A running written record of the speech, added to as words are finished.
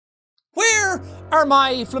Where are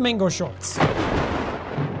my flamingo shorts?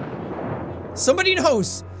 Somebody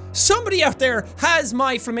knows. Somebody out there has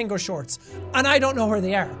my flamingo shorts, and I don't know where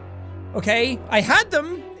they are. Okay? I had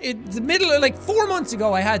them in the middle of like 4 months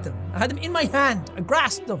ago. I had them in my hand. I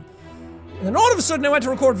grasped them. And then all of a sudden I went to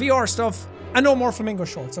record VR stuff and no more flamingo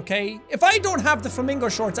shorts, okay? If I don't have the flamingo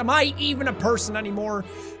shorts, am I even a person anymore?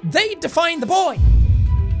 They define the boy.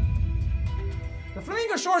 The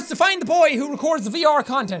flamingo shorts define the boy who records the VR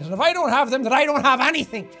content. And if I don't have them, then I don't have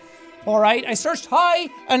anything. Alright, I searched high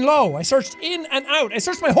and low. I searched in and out. I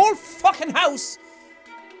searched my whole fucking house.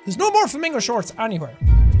 There's no more flamingo shorts anywhere.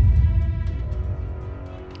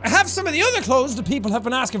 I have some of the other clothes that people have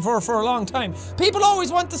been asking for a long time. People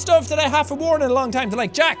always want the stuff that I haven't worn in a long time. They're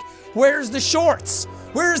like, Jack, where's the shorts?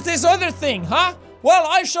 Where's this other thing, huh? Well,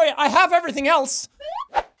 I'll show you. I have everything else.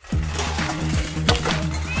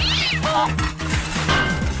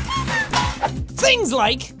 Things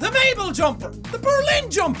like the Mabel jumper, the Berlin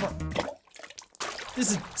jumper.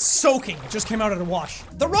 This is soaking. It just came out of the wash.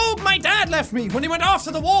 The robe my dad left me when he went off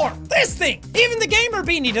to the war. This thing. Even the gamer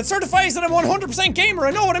beanie that certifies that I'm 100% gamer.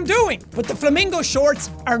 I know what I'm doing. But the flamingo shorts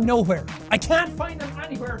are nowhere. I can't find them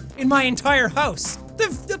anywhere in my entire house.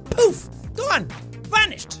 The poof. Gone.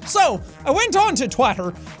 Vanished. So, I went on to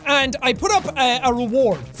Twitter and I put up a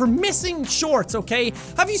reward for missing shorts, okay?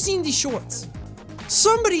 Have you seen these shorts?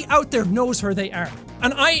 Somebody out there knows where they are.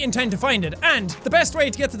 And I intend to find it. And the best way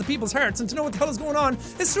to get to the people's hearts and to know what the hell is going on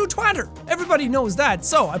is through Twitter. Everybody knows that.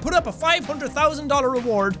 So I put up a $500,000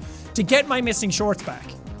 reward to get my missing shorts back.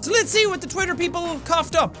 So let's see what the Twitter people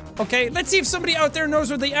coughed up. Okay, let's see if somebody out there knows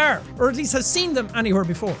where they are. Or at least has seen them anywhere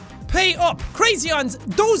before. Pay up. Crazyons,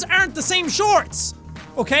 those aren't the same shorts.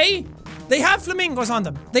 Okay? They have flamingos on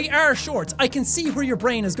them. They are shorts. I can see where your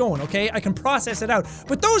brain is going, okay? I can process it out.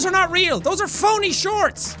 But those are not real. Those are phony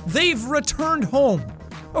shorts. They've returned home.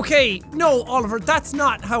 Okay, no, Oliver, that's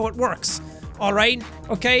not how it works. Alright?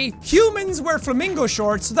 Okay? Humans wear flamingo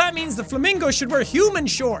shorts, so that means the flamingos should wear human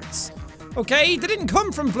shorts. Okay? They didn't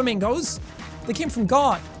come from flamingos. They came from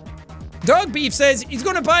God. Dog Beef says he's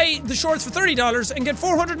gonna buy the shorts for $30 and get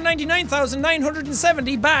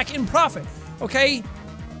 $499,970 back in profit. Okay?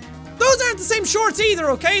 Those aren't the same shorts either,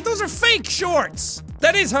 okay? Those are fake shorts.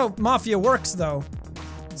 That is how Mafia works, though.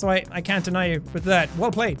 So I can't deny you with that. Well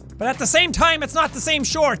played. But at the same time, it's not the same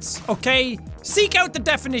shorts, okay? Seek out the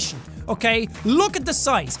definition, okay? Look at the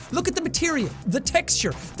size. Look at the material, the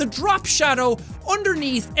texture, the drop shadow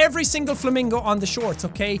underneath every single flamingo on the shorts,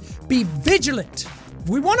 okay? Be vigilant. If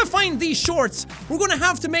we want to find these shorts, we're going to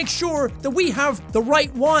have to make sure that we have the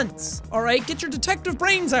right ones, alright? Get your detective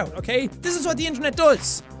brains out, okay? This is what the internet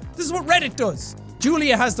does. This is what Reddit does.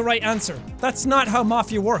 Julia has the right answer. That's not how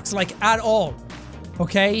Mafia works, like, at all.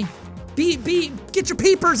 Okay? Get your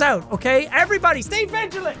peepers out, okay? Everybody, stay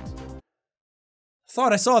vigilant!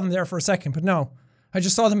 Thought I saw them there for a second, but no. I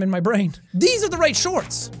just saw them in my brain. These are the right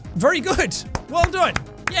shorts. Very good. Well done.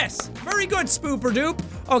 Yes, very good, Spooper Doop.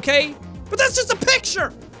 Okay? But that's just a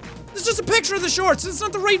picture! It's just a picture of the shorts. It's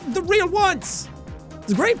not the real ones.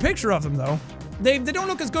 It's a great picture of them, though. They don't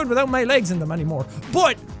look as good without my legs in them anymore.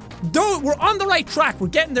 But we're on the right track. We're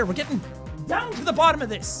getting there. We're getting down to the bottom of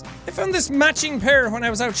this. I found this matching pair when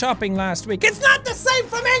I was out shopping last week. It's not the same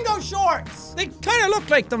flamingo shorts! They kind of look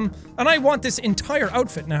like them, and I want this entire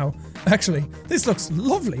outfit now. Actually, this looks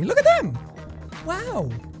lovely. Look at them.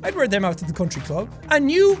 Wow. I'd wear them out to the country club. A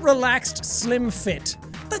new relaxed slim fit.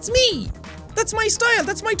 That's me. That's my style.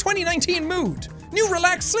 That's my 2019 mood. New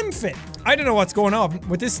relaxed slim fit. I don't know what's going on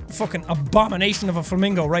with this fucking abomination of a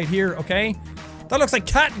flamingo right here, okay? That looks like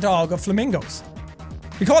cat dog of flamingos.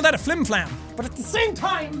 We call that a flim flam. But at the same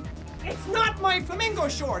time, it's not my flamingo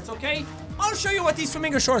shorts, okay? I'll show you what these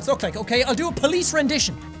flamingo shorts look like, okay? I'll do a police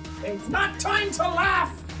rendition. It's not time to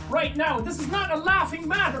laugh right now. This is not a laughing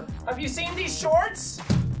matter. Have you seen these shorts?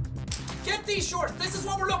 Get these shorts. This is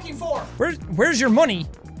what we're looking for. Where's your money?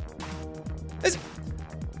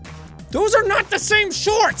 Those are not the same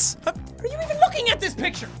shorts. Are you even looking at this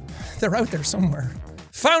picture? They're out there somewhere.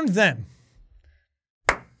 Found them.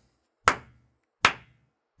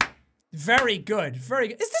 Very good, very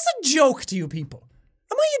good. Is this a joke to you people?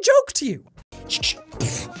 Am I a joke to you?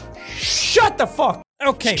 Shut the fuck.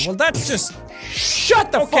 Okay, well that's just...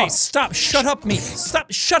 Shut the fuck. Okay, stop. Shut up, me.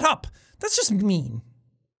 Stop. Shut up. That's just mean.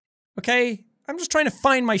 Okay? I'm just trying to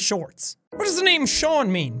find my shorts. What does the name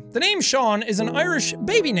Sean mean? The name Sean is an Irish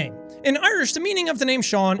baby name. In Irish, the meaning of the name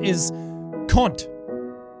Sean is cunt.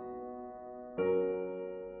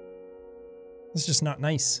 It's just not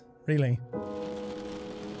nice, really.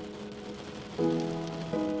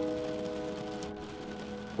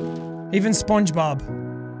 Even SpongeBob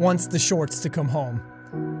wants the shorts to come home.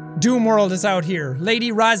 Doomworld is out here.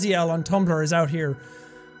 Lady Raziel on Tumblr is out here.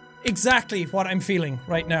 Exactly what I'm feeling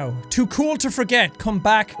right now. Too cool to forget, come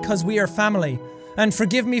back cause we are family. And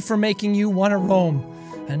forgive me for making you wanna roam.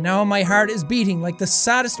 And now my heart is beating like the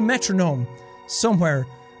saddest metronome. Somewhere,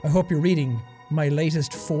 I hope you're reading my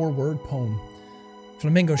latest 4-word poem.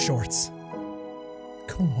 Flamingo Shorts.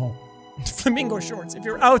 Come home. Flamingo Shorts, if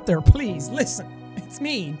you're out there, please listen. It's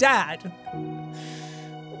me, Dad.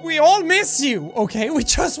 We all miss you, okay? We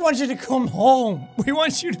just want you to come home. We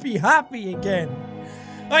want you to be happy again.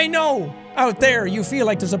 I know, out there, you feel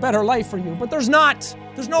like there's a better life for you, but there's not.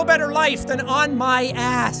 There's no better life than on my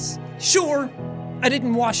ass. Sure, I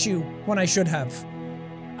didn't wash you when I should have.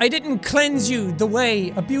 I didn't cleanse you the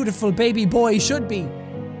way a beautiful baby boy should be.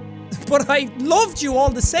 But I loved you all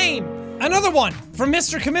the same. Another one from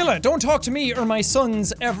Mr. Camilla. Don't talk to me or my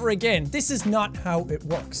sons ever again. This is not how it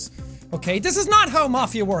works. Okay? This is not how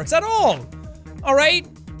Mafia works at all. Alright?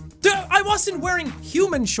 I wasn't wearing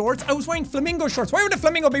human shorts. I was wearing flamingo shorts. Why would a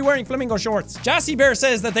flamingo be wearing flamingo shorts? Jassy Bear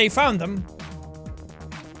says that they found them.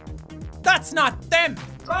 That's not them.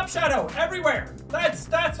 Drop shadow everywhere.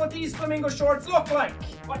 That's what these flamingo shorts look like.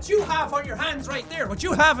 What you have on your hands right there, what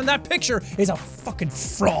you have in that picture is a fucking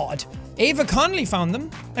fraud. Ava Conley found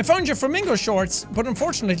them. I found your flamingo shorts, but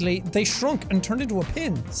unfortunately, they shrunk and turned into a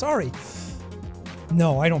pin. Sorry.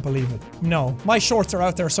 No, I don't believe it. No. My shorts are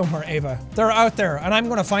out there somewhere, Ava. They're out there, and I'm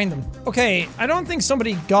gonna find them. Okay, I don't think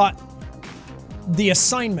somebody got the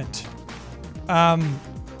assignment.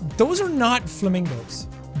 Those are not flamingos.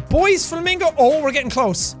 Boys flamingo- oh, we're getting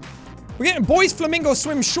close. We're getting boys flamingo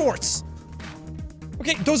swim shorts.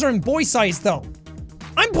 Okay, those are in boy size, though.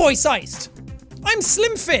 I'm boy sized. I'm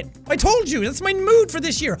slim fit. I told you, that's my mood for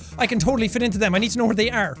this year. I can totally fit into them. I need to know where they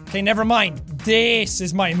are. Okay, never mind. This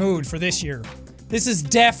is my mood for this year. This is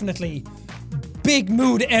definitely big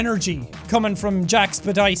mood energy coming from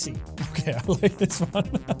jacksepticeye. Okay, I like this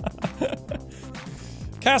one.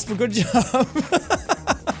 Casper, good job.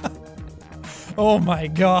 Oh my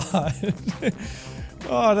god.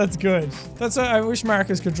 Oh, that's good. That's I wish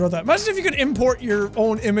Marcus could draw that. Imagine if you could import your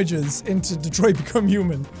own images into Detroit Become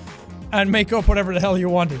Human and make up whatever the hell you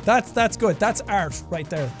wanted. That's good. That's art right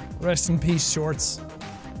there. Rest in peace, shorts.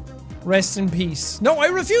 Rest in peace. No, I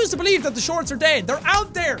refuse to believe that the shorts are dead. They're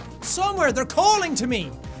out there somewhere. They're calling to me.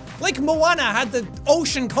 Like Moana had the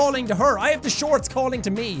ocean calling to her. I have the shorts calling to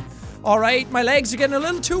me. All right, my legs are getting a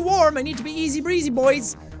little too warm. I need to be easy breezy,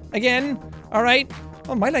 boys. Again, all right.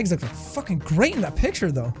 Oh, my legs look fucking great in that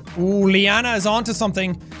picture, though. Ooh, Liana is onto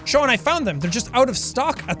something. Sean, I found them. They're just out of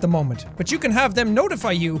stock at the moment. But you can have them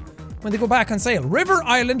notify you when they go back on sale. River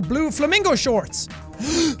Island Blue Flamingo Shorts.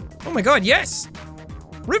 Oh my god, yes.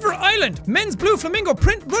 River Island Men's Blue Flamingo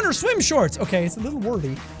Print Runner Swim Shorts. Okay, it's a little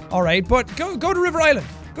wordy. Alright, but go to River Island.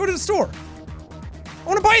 Go to the store. I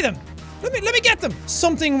want to buy them. Let me get them.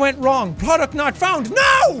 Something went wrong. Product not found.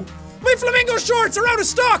 No! My flamingo shorts are out of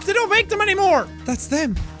stock. They don't make them anymore. That's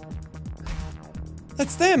them.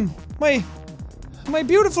 That's them. My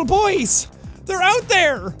beautiful boys. They're out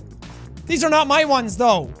there. These are not my ones,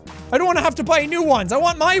 though. I don't want to have to buy new ones. I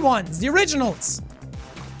want my ones, the originals.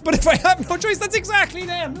 But if I have no choice, that's exactly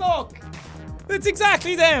them. Look. That's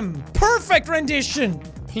exactly them. Perfect rendition.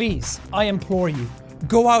 Please, I implore you,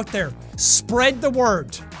 go out there. Spread the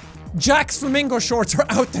word. Jack's flamingo shorts are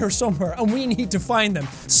out there somewhere and we need to find them.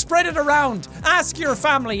 Spread it around. Ask your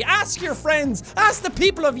family. Ask your friends. Ask the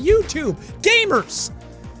people of YouTube. Gamers.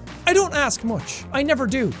 I don't ask much. I never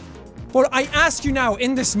do. But I ask you now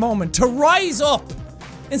in this moment to rise up.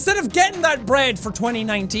 Instead of getting that bread for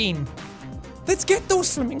 2019, let's get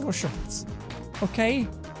those flamingo shorts. Okay?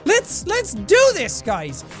 Let's do this,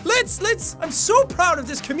 guys. I'm so proud of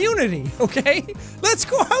this community, okay? Let's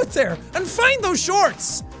go out there and find those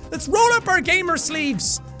shorts. Let's roll up our gamer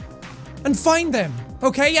sleeves and find them,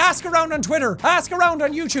 okay? Ask around on Twitter. Ask around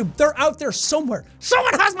on YouTube. They're out there somewhere.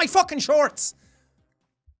 Someone has my fucking shorts.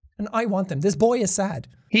 And I want them. This boy is sad.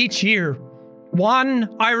 Each year,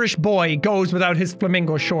 one Irish boy goes without his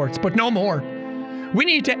flamingo shorts, but no more. We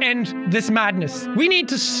need to end this madness. We need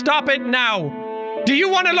to stop it now. Do you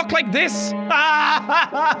want to look like this?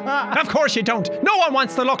 Of course you don't. No one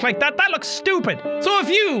wants to look like that. That looks stupid. So if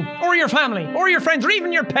you, or your family, or your friends, or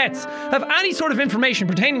even your pets, have any sort of information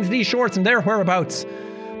pertaining to these shorts and their whereabouts,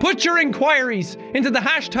 put your inquiries into the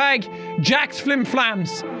hashtag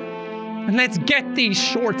JacksFlimFlams. And let's get these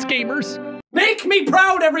shorts, gamers. Make me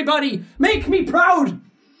proud, everybody! Make me proud!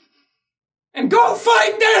 And go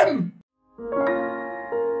find them!